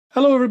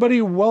Hello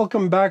everybody,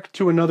 welcome back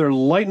to another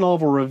light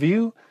novel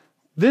review.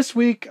 This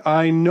week,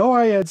 I know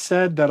I had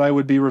said that I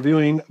would be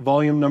reviewing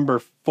volume number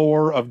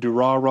 4 of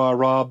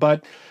Durarara,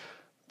 but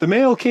the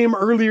mail came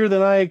earlier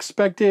than I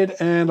expected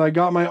and I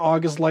got my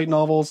August light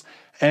novels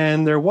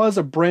and there was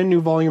a brand new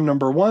volume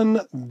number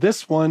 1,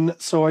 this one,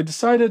 so I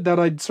decided that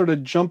I'd sort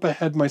of jump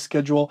ahead my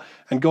schedule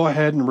and go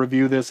ahead and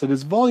review this. It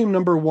is volume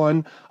number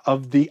 1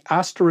 of the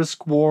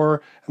Asterisk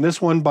War, and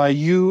this one by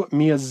Yuu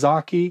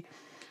Miyazaki.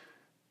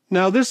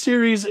 Now, this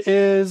series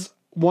is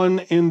one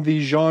in the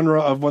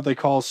genre of what they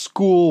call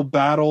school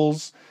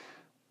battles.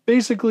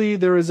 Basically,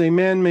 there is a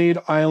man-made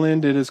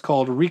island. It is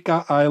called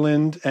Rika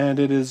Island, and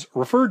it is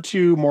referred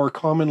to more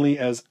commonly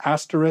as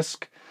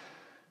Asterisk.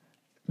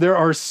 There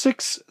are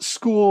 6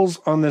 schools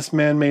on this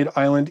man-made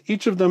island,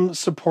 each of them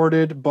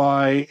supported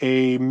by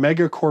a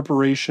mega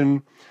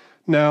corporation.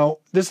 Now,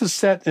 this is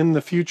set in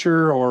the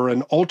future, or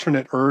an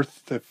alternate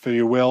Earth, if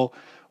you will,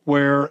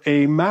 where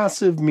a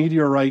massive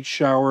meteorite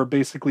shower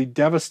basically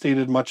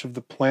devastated much of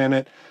the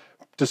planet,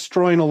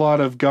 destroying a lot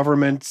of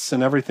governments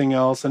and everything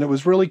else. And it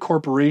was really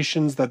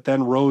corporations that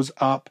then rose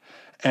up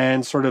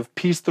and sort of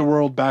pieced the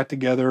world back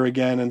together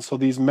again. And so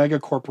these mega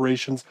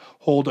corporations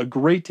hold a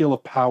great deal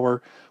of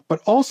power.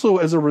 But also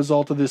as a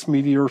result of this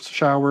meteor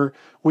shower,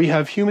 we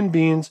have human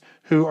beings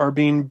who are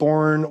being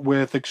born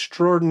with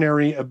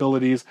extraordinary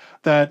abilities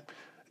that,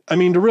 I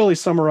mean, to really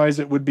summarize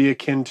it, would be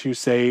akin to,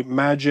 say,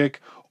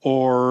 magic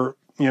or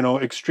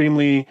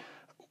extremely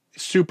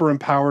super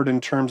empowered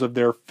in terms of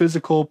their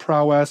physical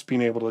prowess,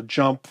 being able to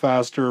jump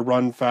faster,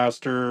 run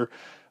faster,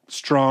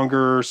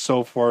 stronger,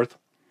 so forth.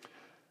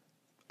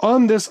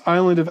 On this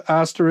island of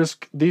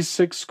Asterisk, these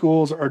 6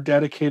 schools are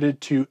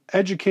dedicated to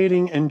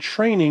educating and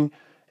training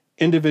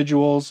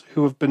individuals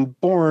who have been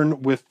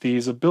born with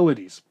these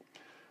abilities.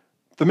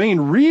 The main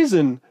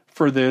reason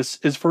for this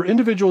is for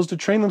individuals to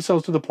train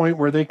themselves to the point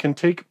where they can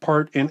take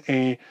part in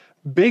a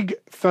big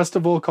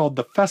festival called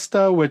the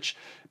Festa, which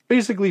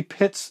basically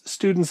pits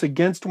students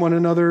against one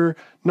another,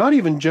 not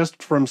even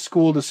just from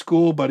school to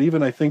school, but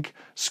even, I think,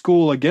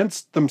 school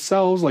against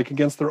themselves, like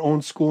against their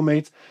own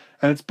schoolmates.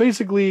 And it's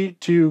basically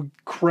to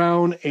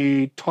crown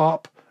a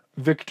top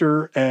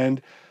victor,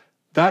 and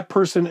that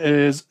person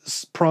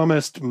is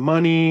promised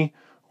money,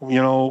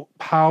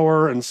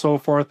 power, and so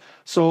forth.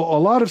 So a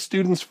lot of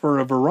students, for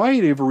a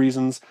variety of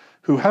reasons,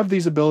 who have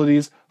these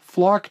abilities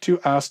flock to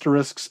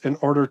Asterisks in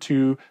order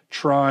to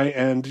try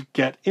and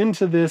get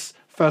into this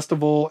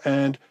festival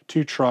and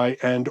to try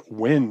and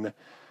win.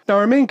 Now,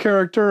 our main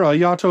character,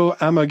 Yato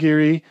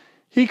Amagiri,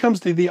 he comes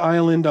to the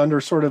island under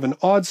sort of an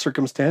odd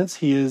circumstance.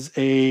 He is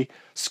a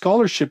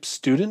scholarship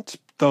student,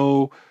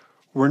 though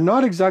we're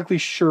not exactly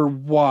sure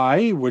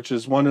why, which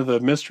is one of the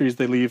mysteries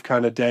they leave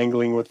kind of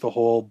dangling with the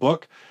whole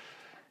book.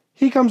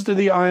 He comes to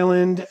the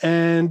island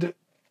and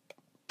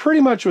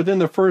pretty much within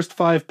the first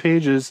 5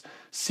 pages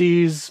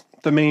sees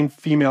the main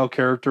female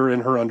character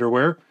in her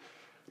underwear,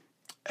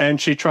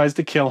 and she tries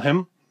to kill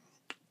him.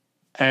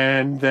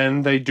 And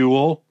then they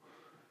duel,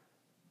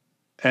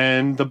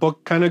 and the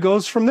book kind of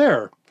goes from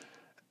there.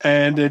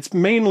 And it's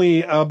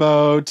mainly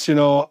about,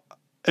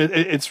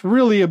 it's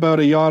really about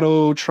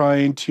Ayato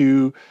trying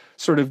to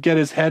sort of get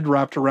his head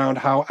wrapped around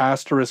how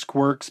Asterisk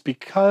works,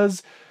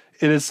 because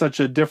it is such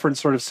a different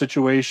sort of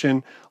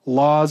situation.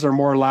 Laws are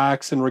more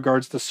lax in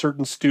regards to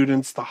certain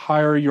students. The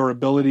higher your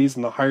abilities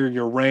and the higher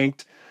you're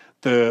ranked,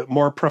 the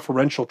more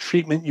preferential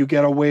treatment you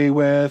get away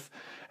with.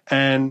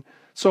 And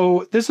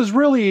so this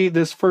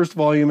first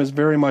volume is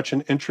very much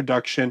an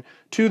introduction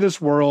to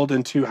this world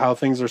and to how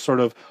things are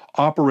sort of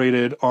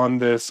operated on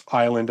this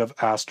island of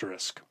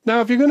Asterisk.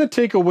 Now, if you're going to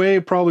take away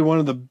probably one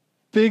of the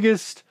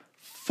biggest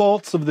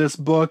faults of this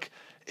book,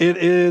 it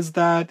is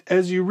that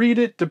as you read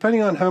it,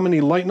 depending on how many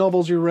light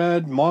novels you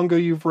read,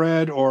 manga you've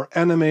read, or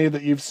anime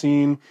that you've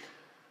seen,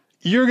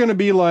 you're going to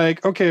be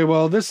like, okay,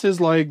 well, this is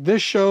like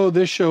this show,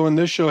 and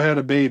this show had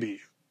a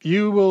baby.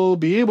 You will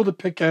be able to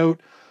pick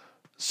out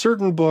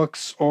certain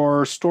books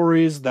or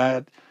stories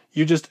that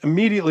you just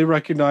immediately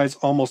recognize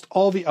almost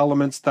all the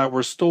elements that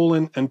were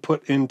stolen and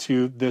put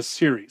into this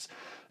series.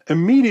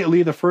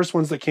 Immediately, the first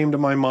ones that came to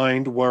my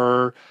mind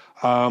were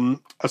a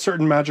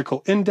certain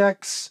magical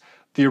index,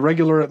 the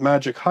Irregular at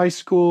Magic High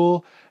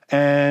School,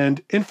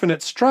 and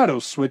Infinite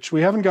Stratos, which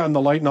we haven't gotten the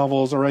light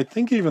novels, or I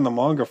think even the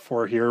manga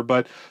for here,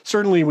 but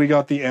certainly we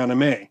got the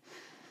anime.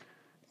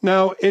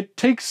 Now, it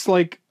takes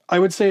I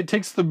would say it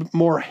takes the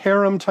more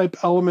harem type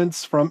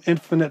elements from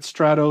Infinite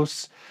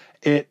Stratos.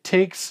 It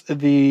takes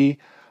the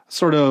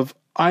sort of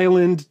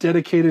island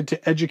dedicated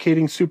to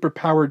educating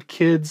superpowered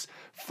kids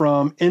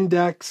from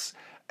Index,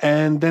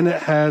 and then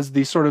it has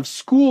the sort of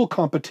school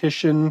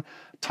competition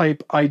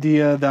type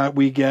idea that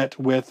we get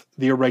with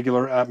the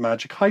Irregular at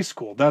Magic High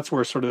School. That's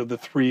where sort of the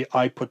 3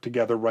 I put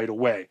together right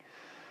away.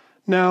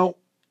 Now,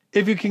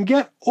 if you can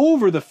get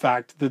over the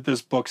fact that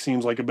this book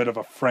seems like a bit of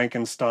a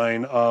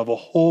Frankenstein of a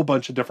whole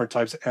bunch of different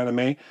types of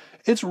anime,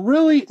 it's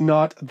really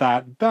not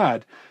that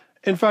bad.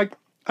 In fact,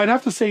 I'd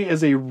have to say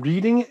as a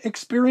reading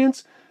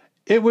experience,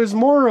 it was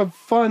more of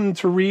fun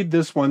to read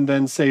this one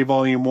than, say,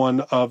 Volume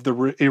 1 of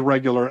the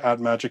Irregular at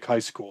Magic High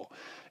School.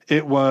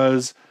 It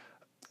was,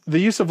 the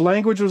use of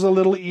language was a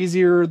little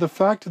easier. The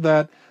fact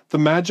that the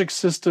magic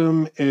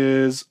system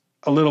is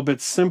a little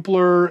bit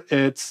simpler.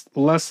 It's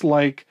less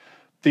like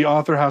the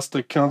author has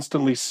to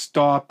constantly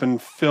stop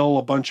and fill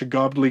a bunch of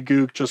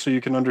gobbledygook just so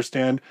you can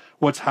understand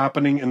what's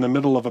happening in the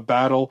middle of a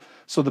battle.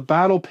 So the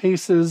battle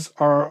paces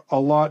are a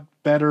lot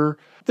better.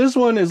 This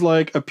one is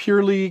like a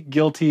purely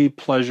guilty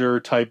pleasure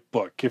type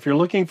book. If you're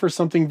looking for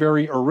something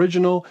very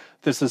original,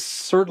 this is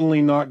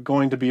certainly not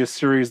going to be a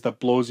series that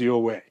blows you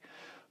away.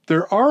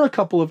 There are a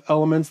couple of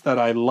elements that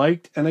I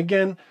liked, and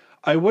again,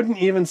 I wouldn't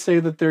even say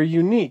that they're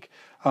unique.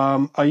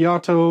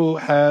 Ayato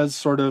has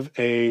sort of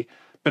a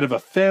bit of a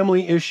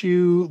family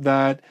issue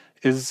that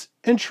is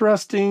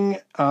interesting.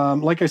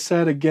 Like I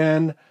said,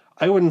 again,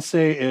 I wouldn't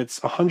say it's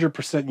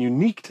 100%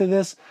 unique to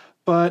this,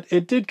 but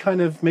it did kind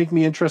of make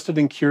me interested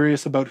and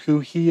curious about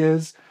who he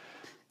is.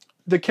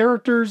 The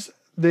characters,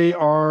 they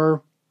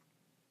are,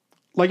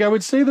 like I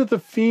would say that the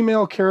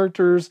female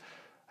characters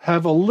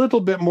have a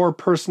little bit more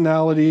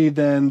personality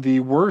than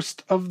the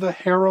worst of the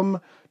harem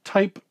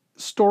type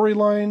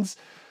storylines,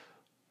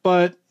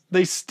 but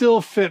they still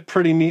fit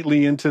pretty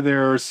neatly into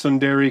their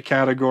tsundere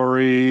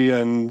category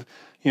and,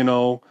 you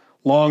know,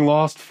 long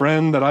lost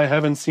friend that I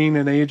haven't seen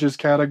in ages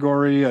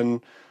category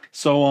and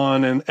so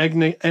on, and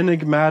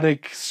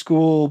enigmatic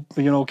school,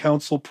 you know,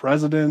 council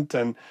president.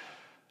 And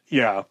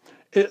yeah,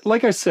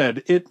 like I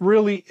said, it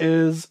really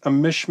is a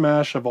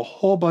mishmash of a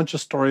whole bunch of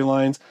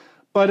storylines,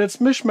 but it's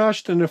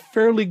mishmashed in a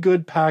fairly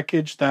good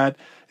package that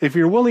if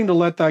you're willing to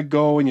let that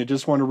go and you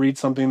just want to read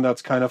something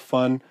that's kind of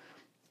fun,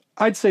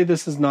 I'd say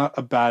this is not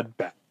a bad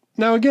bet.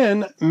 Now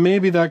again,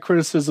 maybe that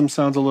criticism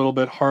sounds a little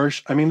bit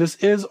harsh. I mean, this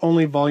is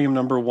only volume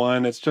number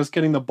 1. It's just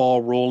getting the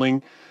ball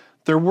rolling.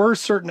 There were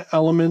certain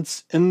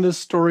elements in this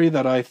story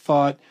that I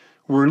thought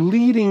were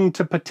leading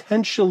to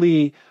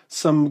potentially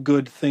some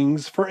good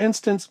things. For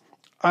instance,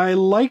 I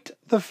liked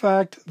the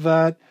fact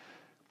that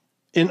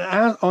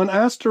on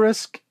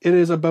Asterisk, it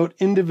is about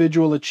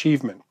individual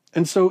achievement.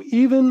 And so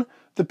even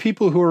the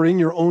people who are in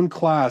your own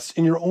class,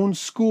 in your own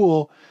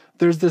school,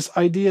 there's this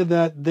idea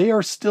that they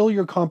are still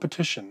your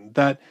competition,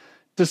 that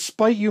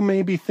despite you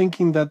maybe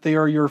thinking that they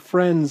are your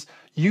friends,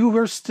 you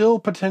are still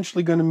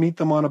potentially going to meet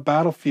them on a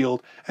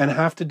battlefield and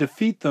have to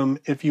defeat them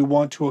if you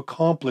want to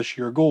accomplish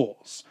your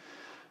goals.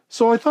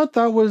 So I thought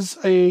that was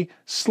a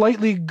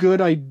slightly good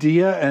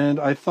idea, and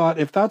I thought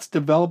if that's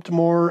developed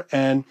more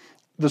and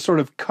the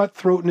sort of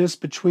cutthroatness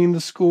between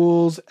the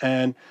schools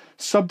and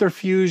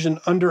subterfuge and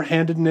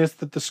underhandedness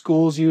that the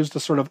schools use to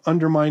sort of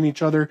undermine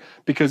each other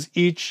because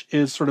each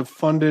is sort of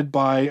funded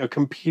by a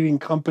competing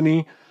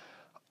company.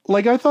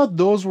 Like, I thought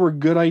those were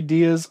good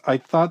ideas. I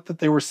thought that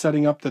they were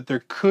setting up that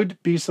there could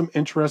be some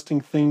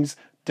interesting things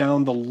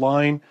down the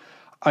line.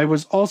 I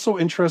was also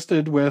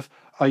interested with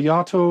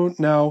Ayato.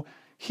 Now,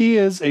 he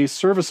is a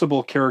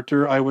serviceable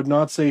character. I would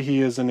not say he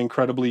is an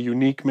incredibly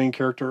unique main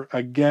character.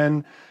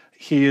 Again,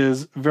 he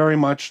is very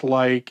much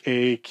like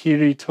a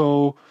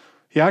Kirito.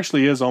 He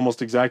actually is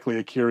almost exactly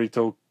a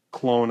Kirito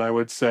clone, I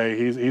would say.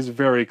 He's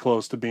very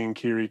close to being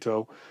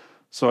Kirito.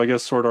 So I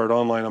guess Sword Art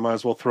Online I might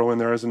as well throw in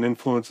there as an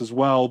influence as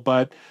well.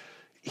 But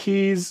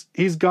he's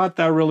got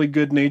that really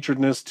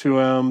good-naturedness to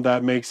him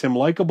that makes him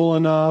likable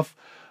enough.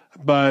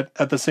 But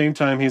at the same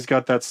time, he's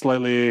got that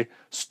slightly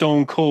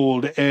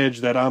stone-cold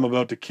edge that I'm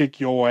about to kick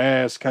your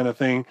ass kind of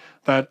thing.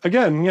 That,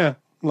 again, yeah,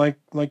 like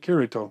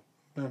Kirito.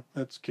 Yeah,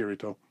 that's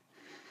Kirito.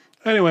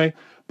 Anyway,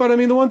 but I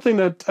mean, the one thing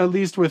that, at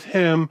least with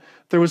him,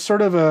 there was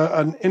sort of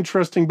an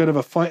interesting bit of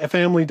a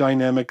family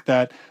dynamic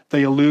that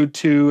they allude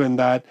to, and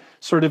that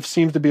sort of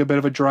seems to be a bit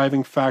of a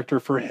driving factor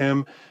for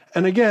him.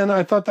 And again,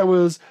 I thought that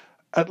was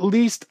at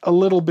least a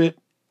little bit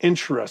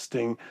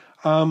interesting.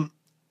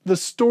 The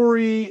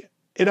story,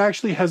 it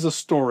actually has a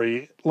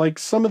story. Like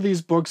some of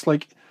these books,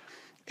 like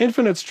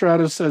Infinite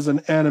Stratus as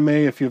an anime,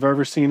 if you've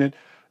ever seen it,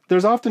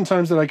 there's often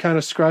times that I kind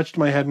of scratched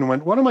my head and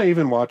went, what am I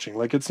even watching?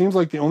 Like, it seems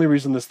like the only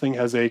reason this thing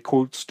has a,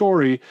 quote,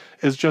 story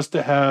is just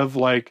to have,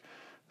 like,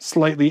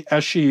 slightly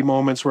ecchi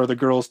moments where the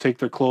girls take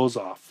their clothes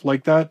off.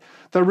 Like, that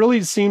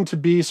really seemed to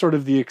be sort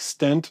of the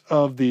extent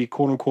of the,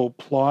 quote, unquote,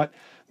 plot.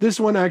 This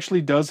one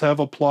actually does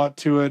have a plot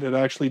to it. It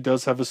actually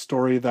does have a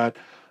story that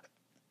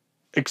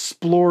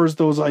explores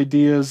those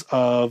ideas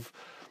of,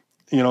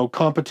 you know,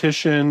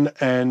 competition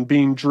and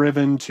being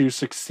driven to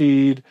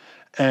succeed.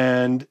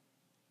 And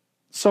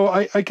so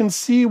I can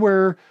see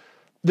where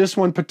this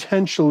one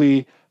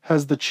potentially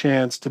has the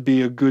chance to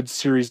be a good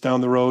series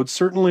down the road.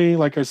 Certainly,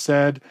 like I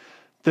said,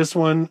 this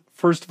one,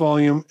 first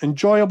volume,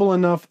 enjoyable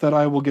enough that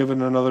I will give it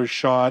another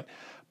shot.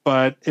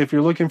 But if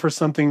you're looking for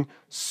something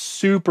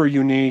super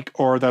unique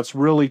or that's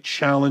really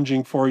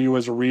challenging for you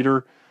as a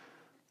reader,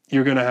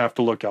 you're going to have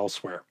to look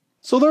elsewhere.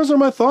 So those are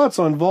my thoughts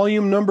on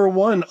volume number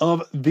 1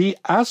 of The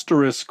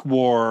Asterisk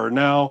War.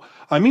 Now,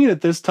 I mean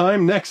it this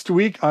time. Next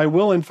week, I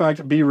will in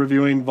fact be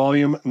reviewing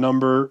volume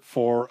number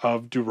 4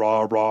 of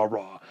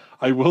Durarara.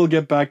 I will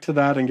get back to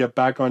that and get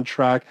back on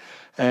track.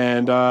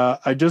 And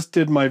I just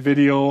did my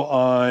video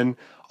on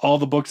all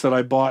the books that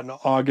I bought in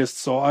August,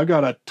 so I've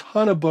got a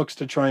ton of books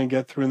to try and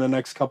get through in the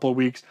next couple of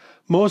weeks.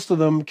 most of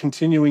them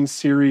continuing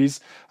series.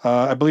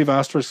 I believe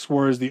Asterisk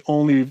War is the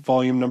only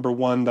volume number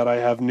 1 that I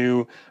have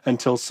new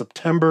until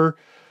September.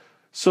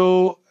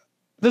 So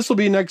this will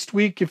be next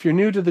week. If you're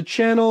new to the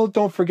channel,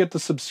 don't forget to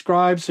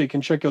subscribe so you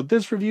can check out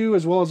this review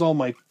as well as all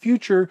my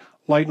future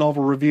light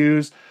novel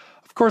reviews.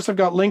 Of course, I've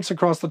got links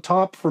across the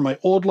top for my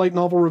old light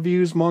novel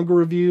reviews, manga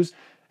reviews,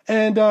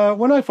 and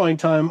when I find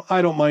time,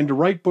 I don't mind to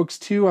write books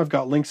too. I've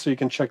got links so you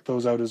can check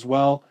those out as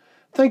well.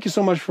 Thank you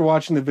so much for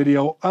watching the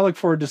video. I look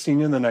forward to seeing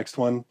you in the next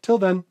one. Till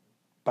then,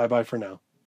 bye-bye for now.